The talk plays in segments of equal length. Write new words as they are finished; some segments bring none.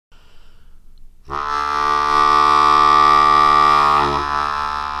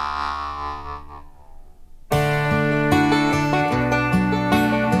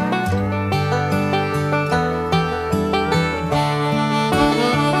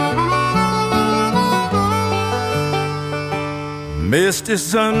Misty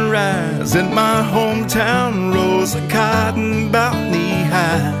sunrise in my hometown, rows of cotton about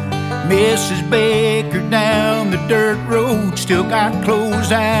knee-high. Mrs. Baker down the dirt road, still got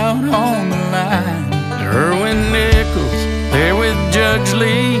clothes out on the line. Erwin Nichols there with Judge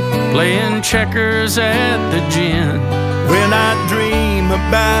Lee, playing checkers at the gin. When I dream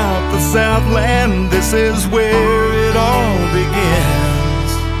about the Southland, this is where it all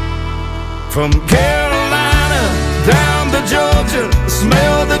begins. From Carolina down to Georgia,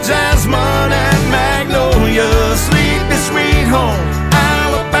 smell the jasmine and magnolia. Sleepy sweet home,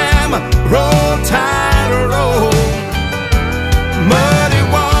 Alabama, roll tide, roll. Muddy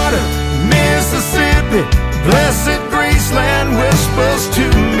water, Mississippi, blessed Graceland whispers to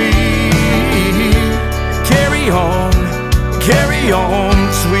me. Carry on,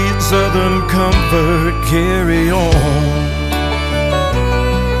 sweet Southern comfort, carry on.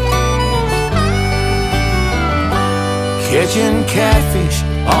 Catching catfish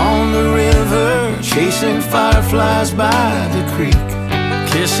on the river, chasing fireflies by the creek.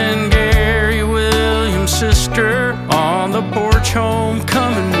 Kissing Gary Williams' sister on the porch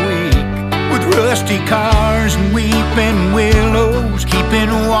homecoming week. With rusty cars and weeping willows, keeping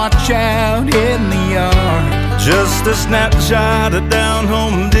watch out in the yard. Just a snapshot of down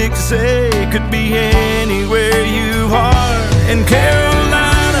home Dixie, could be anywhere you are. In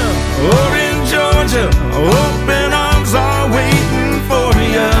Carolina or in Georgia, open arms are waiting for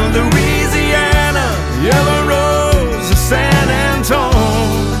you. Louisiana, Yellow Rose, San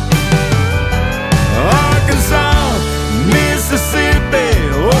Antone. Arkansas, Mississippi,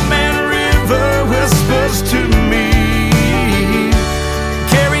 Old Man River whispers to me.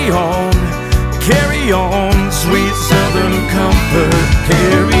 Carry on, sweet Southern comfort,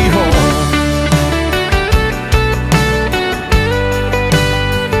 carry on.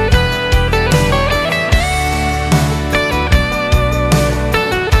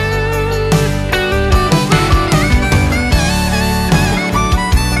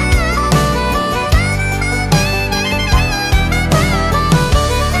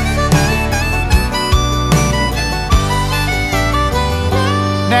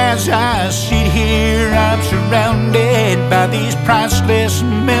 As I sit here, I'm surrounded by these priceless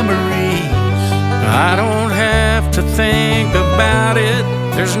memories. I don't have to think about it,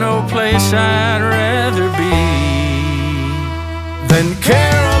 there's no place I'd rather be than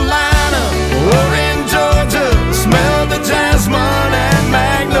Carolina or in Georgia. Smell the jasmine and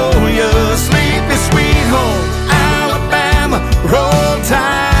magnolia. Sleepy sweet home, Alabama, roll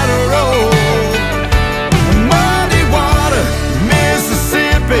tide, roll. Muddy water,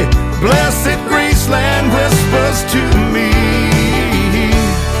 Mississippi, blessed Graceland whispers to me.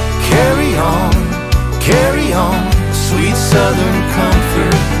 Carry on, sweet Southern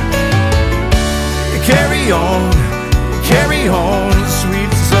comfort. Carry on,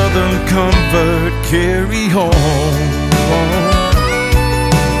 sweet Southern comfort, carry on.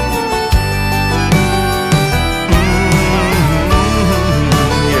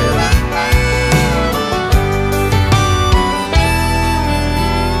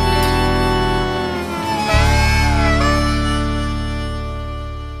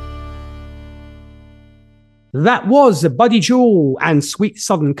 That was Buddy Jewell and Sweet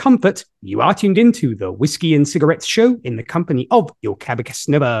Southern Comfort. You are tuned into the Whiskey and Cigarettes Show in the company of your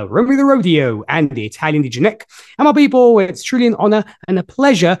Cabacasnova, Romy the Rodeo, and the Italian DJ Nick. And my people, it's truly an honor and a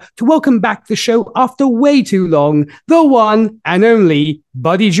pleasure to welcome back the show after way too long, the one and only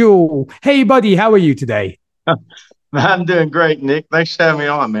Buddy Jewell. Hey, Buddy, how are you today? I'm doing great, Nick. Thanks for having me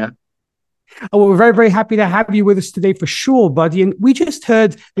on, man. Oh, we're very, very happy to have you with us today for sure, Buddy. And we just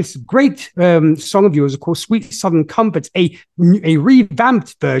heard this great song of yours, of course, Sweet Southern Comfort, a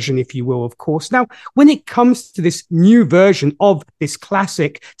revamped version, if you will, of course. Now, when it comes to this new version of this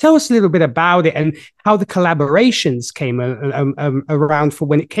classic, tell us a little bit about it and how the collaborations came around for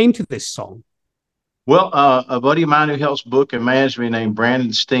when it came to this song. Well, a buddy of mine who helps book and manage me named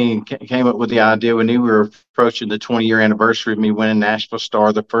Brandon Steen came up with the idea when we were approaching the 20-year anniversary of me winning Nashville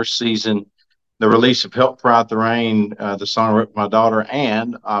Star the first season. The release of Help Cry Out the Rain, the song I wrote for my daughter,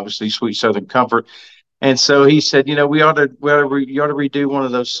 and obviously Sweet Southern Comfort. And so he said, you ought to redo one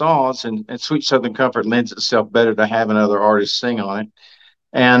of those songs, and Sweet Southern Comfort lends itself better to having other artists sing on it.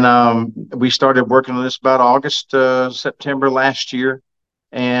 And we started working on this about August, September last year.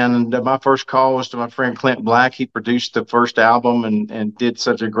 And my first call was to my friend Clint Black. He produced the first album and did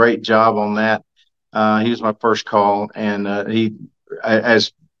such a great job on that. He was my first call, and he,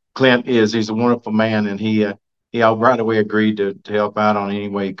 as Clint is, he's a wonderful man, and he right away agreed to help out on any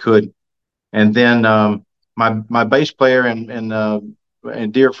way he could. And then my bass player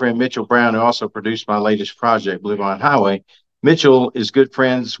and dear friend Mitchell Brown, who also produced my latest project, Blue Line Highway, Mitchell is good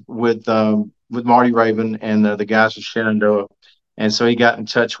friends with Marty Raven and the guys at Shenandoah, and so he got in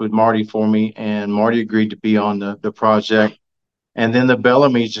touch with Marty for me, and Marty agreed to be on the project. And then the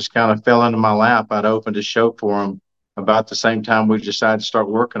Bellamy's just kind of fell into my lap. I'd opened a show for them about the same time we decided to start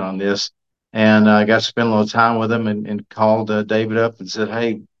working on this, and I got to spend a little time with them, and called David up and said,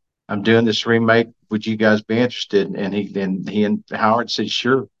 "Hey, I'm doing this remake. Would you guys be interested?" And he and Howard said,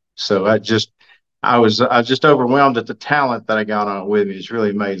 "Sure." So I was just overwhelmed at the talent that I got on it with me. It's really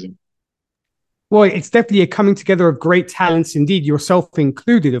amazing. Well, it's definitely a coming together of great talents indeed, yourself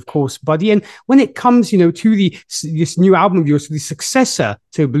included, of course, buddy. And when it comes, to this new album of yours, the successor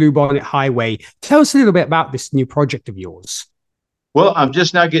to Bluebonnet Highway, tell us a little bit about this new project of yours. Well, I'm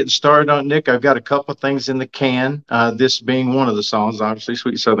just now getting started on it, Nick. I've got a couple of things in the can. This being one of the songs, obviously,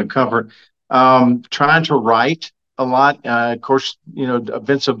 "Sweet Southern Comfort." Trying to write a lot. Of course, I've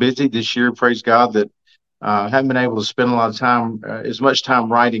been so busy this year. Praise God that haven't been able to spend a lot of time, as much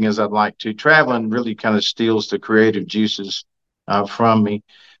time writing as I'd like to. Traveling really kind of steals the creative juices from me.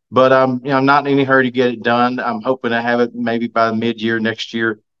 But I'm not in any hurry to get it done. I'm hoping to have it maybe by mid-year next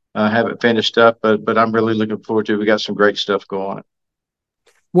year, have it finished up. But I'm really looking forward to it. We got some great stuff going.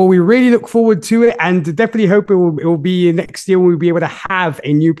 Well, we really look forward to it, and definitely hope it will be next year when we'll be able to have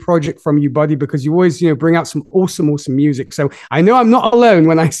a new project from you, buddy, because you always bring out some awesome music. So I know I'm not alone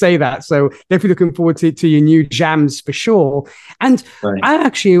when I say that. So definitely looking forward to your new jams for sure. And Right.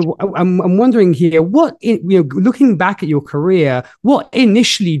 I'm wondering here, looking back at your career, what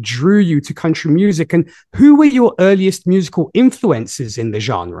initially drew you to country music, and who were your earliest musical influences in the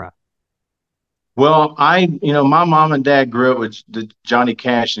genre? Well, my mom and dad grew up with Johnny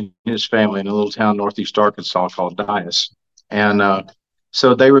Cash and his family in a little town northeast Arkansas called Dyess, and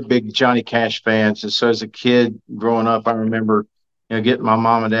so they were big Johnny Cash fans. And so as a kid growing up, I remember, getting my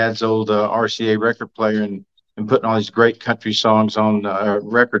mom and dad's old RCA record player and putting all these great country songs on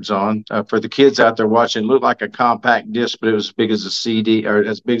records on for the kids out there watching. It looked like a compact disc, but it was as big as a CD or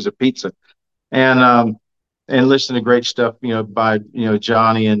as big as a pizza. And listen to great stuff, by,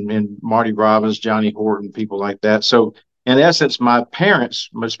 Johnny and Marty Robbins, Johnny Horton, people like that. So in essence, my parents,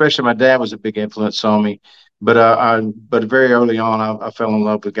 especially my dad, was a big influence on me. But very early on, I fell in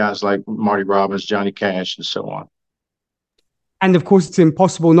love with guys like Marty Robbins, Johnny Cash, and so on. And of course, it's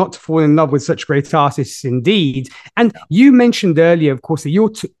impossible not to fall in love with such great artists indeed. And you mentioned earlier, of course, that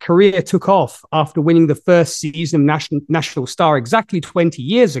your career took off after winning the first season of National Star exactly 20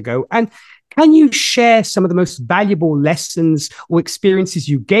 years ago. And can you share some of the most valuable lessons or experiences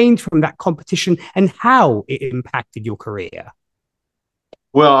you gained from that competition and how it impacted your career?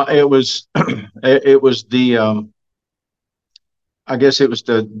 Well, it was it was the I guess it was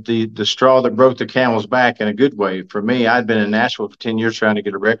the straw that broke the camel's back in a good way for me. I'd been in Nashville for 10 years trying to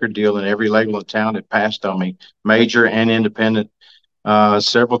get a record deal, and every label in town had passed on me, major and independent,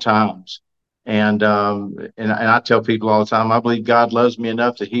 several times. And I tell people all the time, I believe God loves me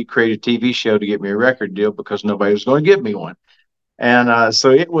enough that He created a TV show to get me a record deal because nobody was going to give me one. And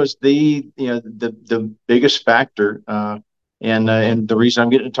so it was the biggest factor, and the reason I'm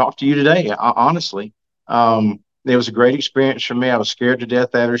getting to talk to you today. Honestly, it was a great experience for me. I was scared to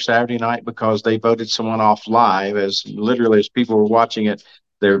death every Saturday night because they voted someone off live, as literally as people were watching it,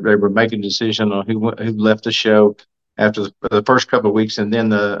 they were making a decision on who left the show after the first couple of weeks, and then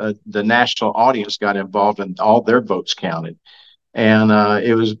the national audience got involved and all their votes counted, and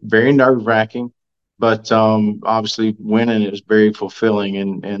it was very nerve wracking, but obviously winning is very fulfilling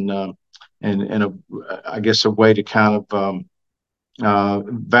and I guess a way to kind of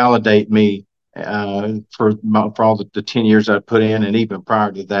validate me for all the 10 years I put in, and even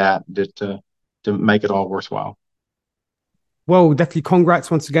prior to that, to make it all worthwhile. Well, definitely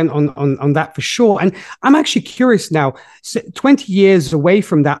congrats once again on that for sure. And I'm actually curious now, so 20 years away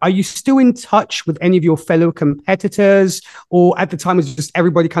from that, are you still in touch with any of your fellow competitors, or at the time was just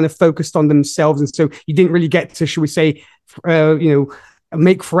everybody kind of focused on themselves, and so you didn't really get to, should we say,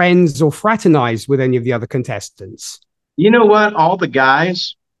 make friends or fraternize with any of the other contestants? You know what? All the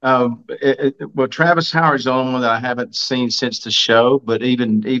guys, well, Travis Howard's the only one that I haven't seen since the show, but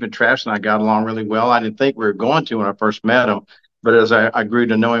even Travis and I got along really well. I didn't think we were going to when I first met him, but as I grew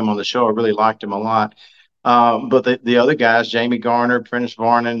to know him on the show, I really liked him a lot. But the other guys, Jamie Garner, Prentice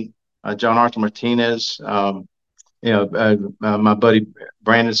Varnon, John Arthur Martinez, my buddy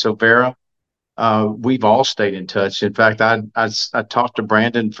Brandon Silvera, we've all stayed in touch. In fact, I talked to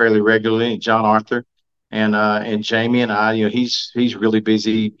Brandon fairly regularly, and John Arthur. And Jamie and I, he's really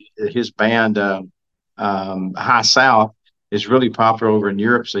busy. His band, High South, is really popular over in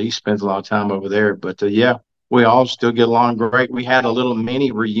Europe, so he spends a lot of time over there. But yeah, we all still get along great. We had a little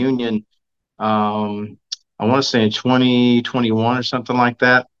mini reunion, I want to say in 2021 or something like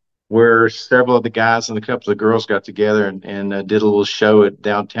that, where several of the guys and a couple of the girls got together and did a little show at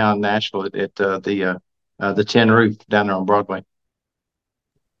downtown Nashville at the Tin Roof down there on Broadway.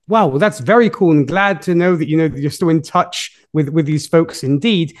 Wow, well, that's very cool, and glad to know that that you're still in touch with these folks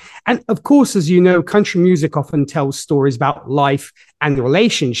indeed. And of course, as you know, country music often tells stories about life and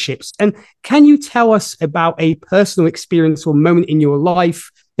relationships. And can you tell us about a personal experience or moment in your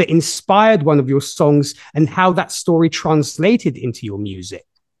life that inspired one of your songs and how that story translated into your music?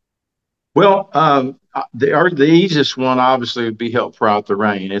 Well, the easiest one obviously would be "Help Pour Out the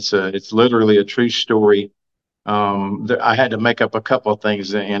Rain." It's literally a true story. I had to make up a couple of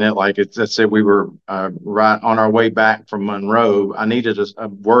things in it. Like let's say we were right on our way back from Monroe. I needed a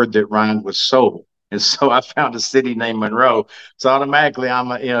word that rhymed with soul, and so I found a city named Monroe. So automatically,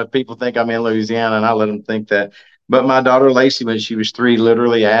 people think I'm in Louisiana, and I let them think that. But my daughter Lacey, when she was 3,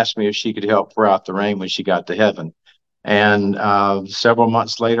 literally asked me if she could help pour out the rain when she got to heaven. And several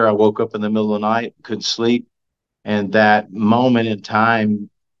months later, I woke up in the middle of the night, couldn't sleep, and that moment in time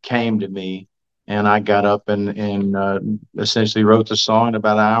came to me, and I got up and essentially wrote the song in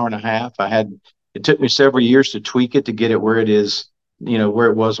about an hour and a half. It took me several years to tweak it to get it where it is, where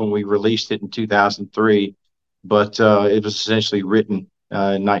it was when we released it in 2003, but it was essentially written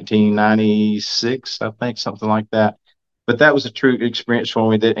in 1996, I think, something like that. But that was a true experience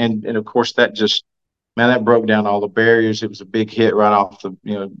for me. And of course that just, man, that broke down all the barriers. It was a big hit right off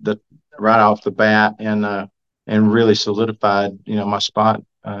right off the bat, and really solidified, my spot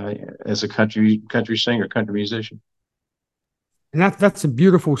as a country singer, country musician. And that's a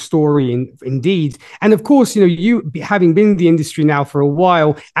beautiful story indeed. And of course, you having been in the industry now for a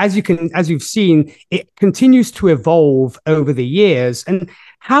while, as you've seen, it continues to evolve over the years. And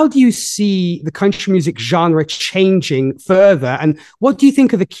how do you see the country music genre changing further? And what do you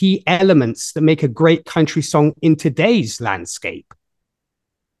think are the key elements that make a great country song in today's landscape?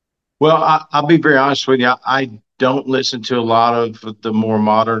 Well, I'll be very honest with you. I don't listen to a lot of the more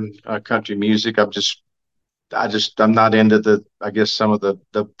modern country music. I'm not into I guess some of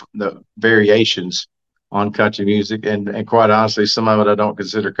the variations on country music, and quite honestly, some of it I don't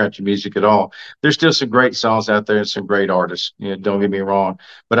consider country music at all. There's still some great songs out there and some great artists. Don't get me wrong,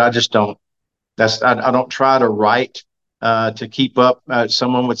 but I just don't. I don't try to write to keep up.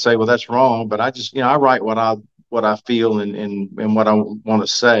 Someone would say, "Well, that's wrong," but I just I write what I feel and what I want to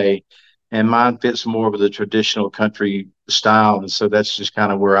say, and mine fits more with the traditional country style, and so that's just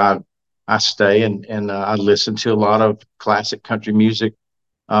kind of where I stay, and I listen to a lot of classic country music,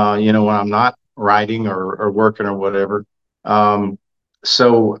 when I'm not writing or working or whatever.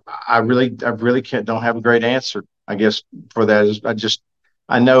 So I really don't have a great answer, I guess, for that.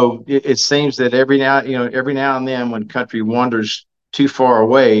 I know it seems that every now and then when country wanders too far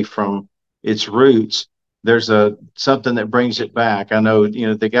away from its roots, there's something that brings it back. I know,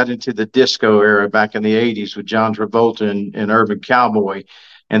 they got into the disco era back in the 80s with John Travolta and Urban Cowboy.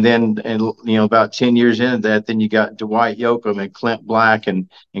 And then, about 10 years into that, then you got Dwight Yoakam and Clint Black and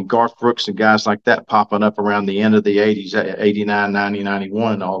Garth Brooks and guys like that popping up around the end of the 80s, 89, 90,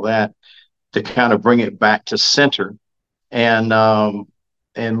 91, and all that, to kind of bring it back to center. And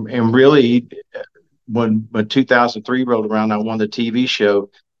really, when 2003 rolled around, I won the TV show,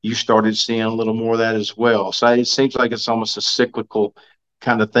 you started seeing a little more of that as well. So it seems like it's almost a cyclical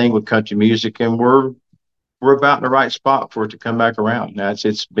kind of thing with country music, and we're about in the right spot for it to come back around. Now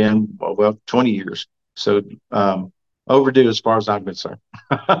it's been 20 years, so overdue as far as I'm concerned.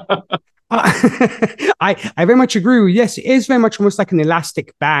 I very much agree. Yes, it is very much almost like an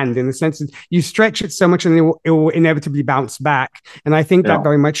elastic band in the sense that you stretch it so much and it will inevitably bounce back. And I think that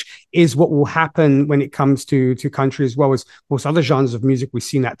very much is what will happen when it comes to country, as well as most other genres of music. We've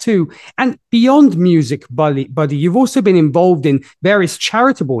seen that too. And beyond music, buddy, you've also been involved in various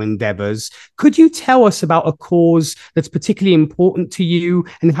charitable endeavors. Could you tell us about a cause that's particularly important to you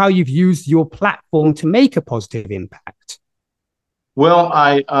and how you've used your platform to make a positive impact? Well,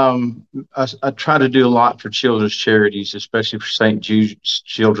 I try to do a lot for children's charities, especially for St. Jude's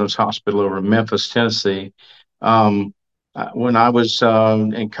Children's Hospital over in Memphis, Tennessee. When I was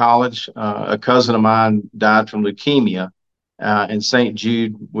in college, a cousin of mine died from leukemia, and St.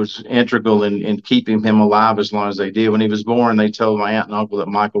 Jude was integral in keeping him alive as long as they did. When he was born, they told my aunt and uncle that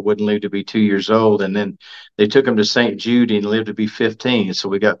Michael wouldn't live to be 2 years old, and then they took him to St. Jude and he lived to be 15. So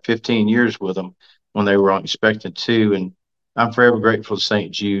we got 15 years with him when they were expected to, and I'm forever grateful to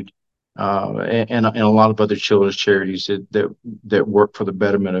St. Jude and a lot of other children's charities that work for the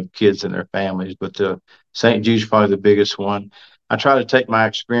betterment of kids and their families. But St. Jude's probably the biggest one. I try to take my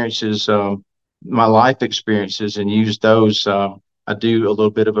experiences, my life experiences, and use those. I do a little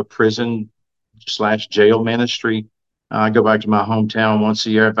bit of a prison slash jail ministry. I go back to my hometown once a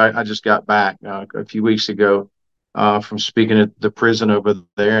year. In fact, I just got back a few weeks ago from speaking at the prison over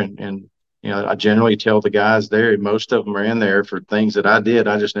there, and I generally tell the guys there, most of them are in there for things that I did.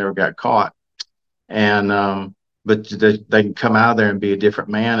 I just never got caught, and but they can come out of there and be a different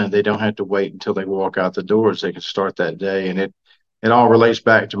man, and they don't have to wait until they walk out the doors. They can start that day, and it all relates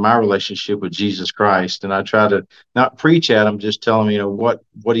back to my relationship with Jesus Christ. And I try to not preach at them, just tell them,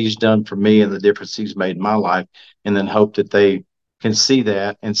 what he's done for me and the difference he's made in my life, and then hope that they can see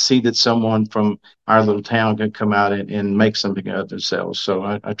that and see that someone from our little town can come out and make something of themselves.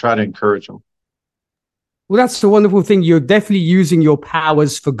 So I try to encourage them. Well, that's the wonderful thing. You're definitely using your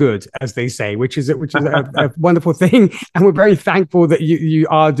powers for good, as they say, which is a wonderful thing. And we're very thankful that you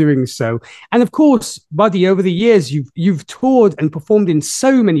are doing so. And of course, Buddy, over the years, you've toured and performed in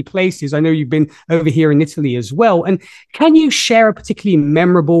so many places. I know you've been over here in Italy as well. And can you share a particularly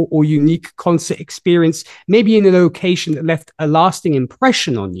memorable or unique concert experience, maybe in a location that left a lasting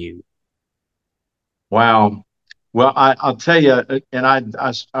impression on you? Wow. Well, I'll tell you, and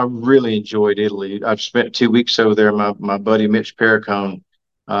I really enjoyed Italy. I've spent 2 weeks over there. My buddy Mitch Perricone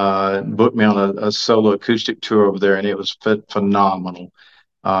booked me on a solo acoustic tour over there, and it was phenomenal.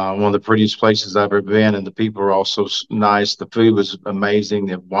 One of the prettiest places I've ever been, and the people were also nice. The food was amazing.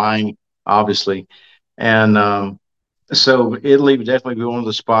 The wine, obviously, and so Italy would definitely be one of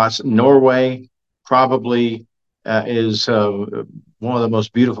the spots. Norway probably is one of the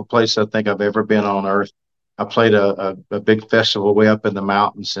most beautiful places I think I've ever been on earth. I played a big festival way up in the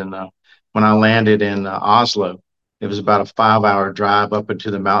mountains, and when I landed in Oslo, it was about a 5-hour drive up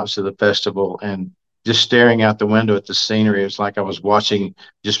into the mountains to the festival, and just staring out the window at the scenery, it was like I was watching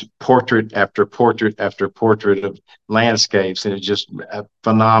just portrait after portrait after portrait of landscapes, and it's just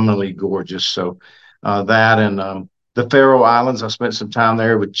phenomenally gorgeous. So that and the Faroe Islands, I spent some time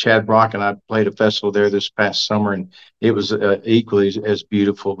there with Chad Brock, and I played a festival there this past summer, and it was equally as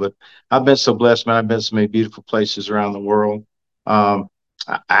beautiful. But I've been so blessed, man. I've been so many beautiful places around the world.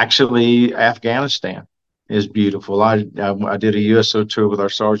 Actually, Afghanistan is beautiful. I did a USO tour with our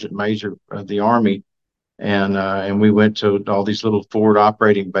Sergeant Major of the Army, and we went to all these little forward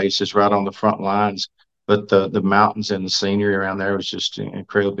operating bases right on the front lines. But the mountains and the scenery around there was just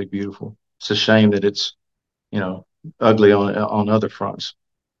incredibly beautiful. It's a shame that it's ugly on other fronts.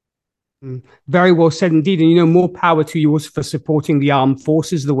 Very well said indeed. And more power to you also for supporting the armed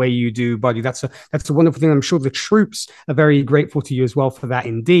forces the way you do, Buddy. That's a wonderful thing. I'm sure the troops are very grateful to you as well for that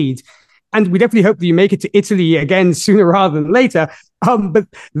indeed. And we definitely hope that you make it to Italy again sooner rather than later. But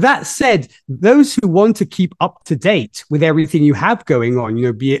that said, those who want to keep up to date with everything you have going on,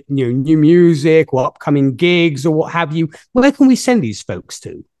 be it new music or upcoming gigs or what have you, where can we send these folks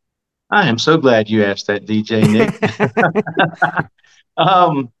to? I am so glad you asked that, DJ Nick.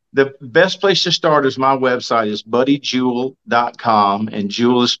 The best place to start is my website is buddyjewell.com, and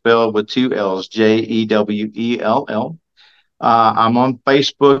Jewell is spelled with 2 L's, Jewell. I'm on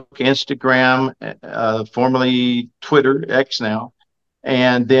Facebook, Instagram, formerly Twitter, X now.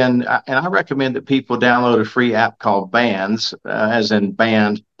 And I recommend that people download a free app called Bands, as in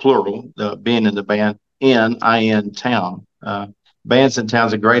band, plural, being in the band, N-I-N Town. Bands in Town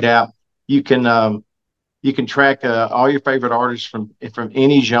is a great app. You can track all your favorite artists from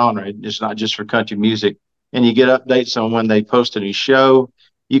any genre. It's not just for country music, and you get updates on when they post a new show.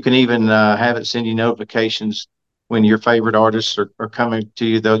 You can even have it send you notifications when your favorite artists are coming to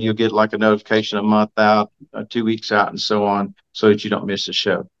you. You'll get like a notification a month out, 2 weeks out, and so on, so that you don't miss a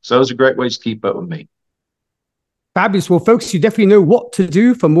show. So those are great ways to keep up with me. Fabulous. Well, folks, you definitely know what to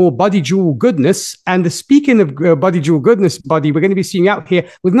do for more Buddy Jewell goodness. And speaking of Buddy Jewell goodness, Buddy, we're going to be seeing you out here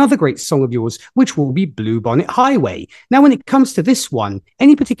with another great song of yours, which will be Bluebonnet Highway. Now, when it comes to this one,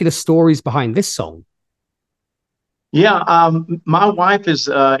 any particular stories behind this song? Yeah, my wife is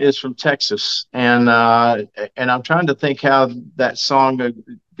from Texas, and I'm trying to think how that song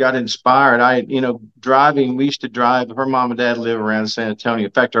got inspired. Driving, we used to drive. Her mom and dad live around San Antonio.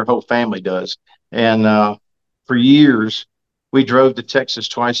 In fact, our whole family does. And for years, we drove to Texas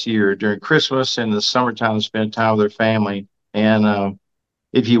twice a year during Christmas and the summertime to spend time with their family. And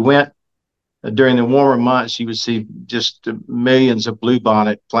if you went during the warmer months, you would see just millions of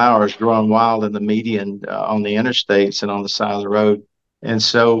bluebonnet flowers growing wild in the median on the interstates and on the side of the road. And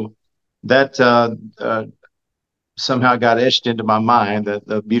so that somehow got etched into my mind,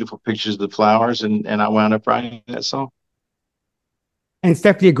 the beautiful pictures of the flowers, and I wound up writing that song. And it's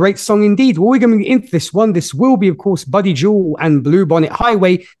definitely a great song indeed. Well, we're going to get into this one. This will be, of course, Buddy Jewell and Bluebonnet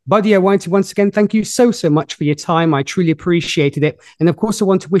Highway. Buddy, I want to once again thank you so much for your time. I truly appreciated it. And of course, I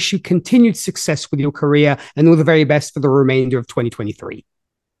want to wish you continued success with your career and all the very best for the remainder of 2023.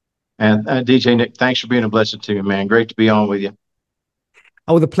 And DJ Nick, thanks for being a blessing to me, man. Great to be on with you.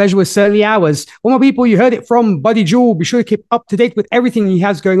 Oh, the pleasure was certainly ours. Well, my people, you heard it from Buddy Jewell. Be sure to keep up to date with everything he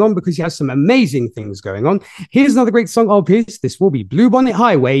has going on because he has some amazing things going on. Here's another great song of his. This will be Bluebonnet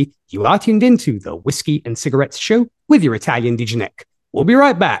Highway. You are tuned into the Whiskey and Cigarettes Show with your Italian DJ Nick. We'll be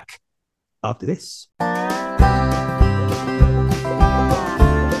right back after this.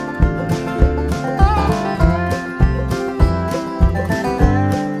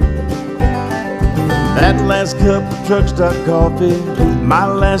 That last cup of truck stop coffee, my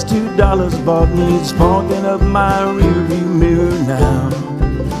last $2 bought me, it's fogging up my rearview mirror now.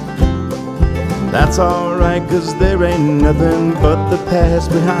 That's alright, 'cause there ain't nothing but the past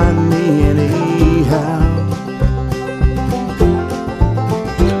behind me anyhow.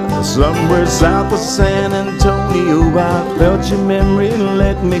 Somewhere south of San Antonio, I felt your memory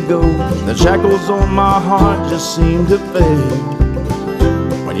let me go. The shackles on my heart just seemed to fade.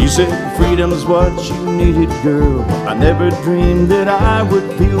 When you said freedom's what you needed, girl, I never dreamed that I would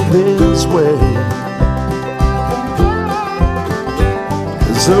feel this way.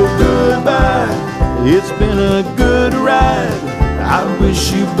 So goodbye, it's been a good ride. I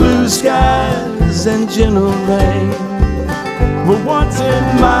wish you blue skies and gentle rain. For once in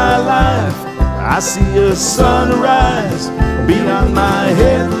my life, I see a sunrise beyond my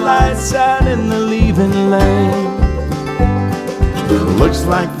headlights out in the leaving lane. Looks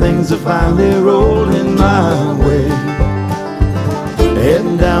like things are finally rolling my way,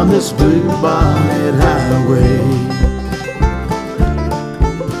 heading down this Bluebonnet Highway.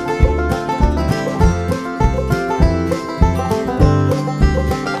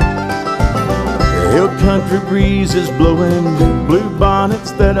 The hill country breeze is blowing, blue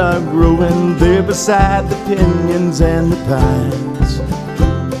bonnets that are growing there beside the pinyons and the pines.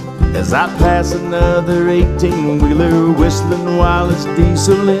 As I pass another 18-wheeler whistling while its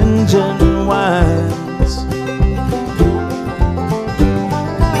diesel engine whines.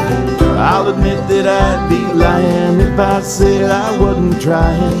 I'll admit that I'd be lying if I said I wasn't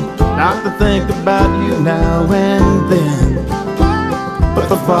trying not to think about you now and then. But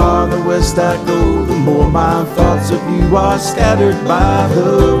the farther west I go, the more my thoughts of you are scattered by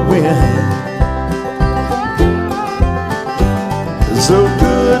the wind. So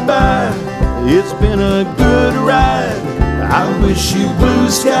goodbye, it's been a good ride. I wish you blue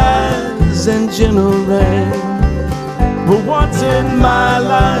skies and gentle rain. For once in my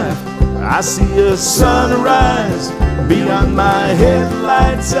life, I see a sunrise beyond my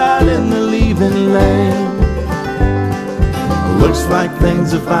headlights out in the leaving lane. Looks like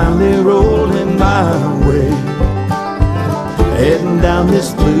things are finally rolling my way, heading down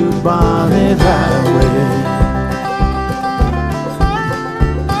this Bluebonnet Highway.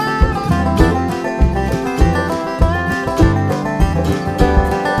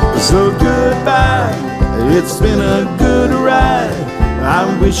 So goodbye, it's been a good ride. I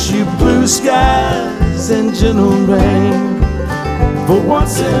wish you blue skies and gentle rain. For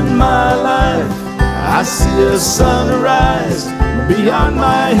once in my life, I see a sunrise beyond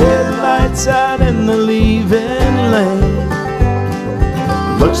my headlights out in the leaving lane.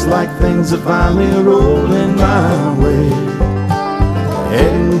 Looks like things are finally rolling my way,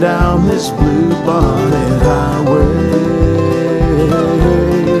 heading down this Bluebonnet Highway.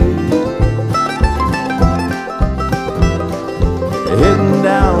 Heading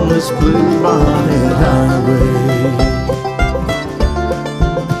down this Bluebonnet Highway.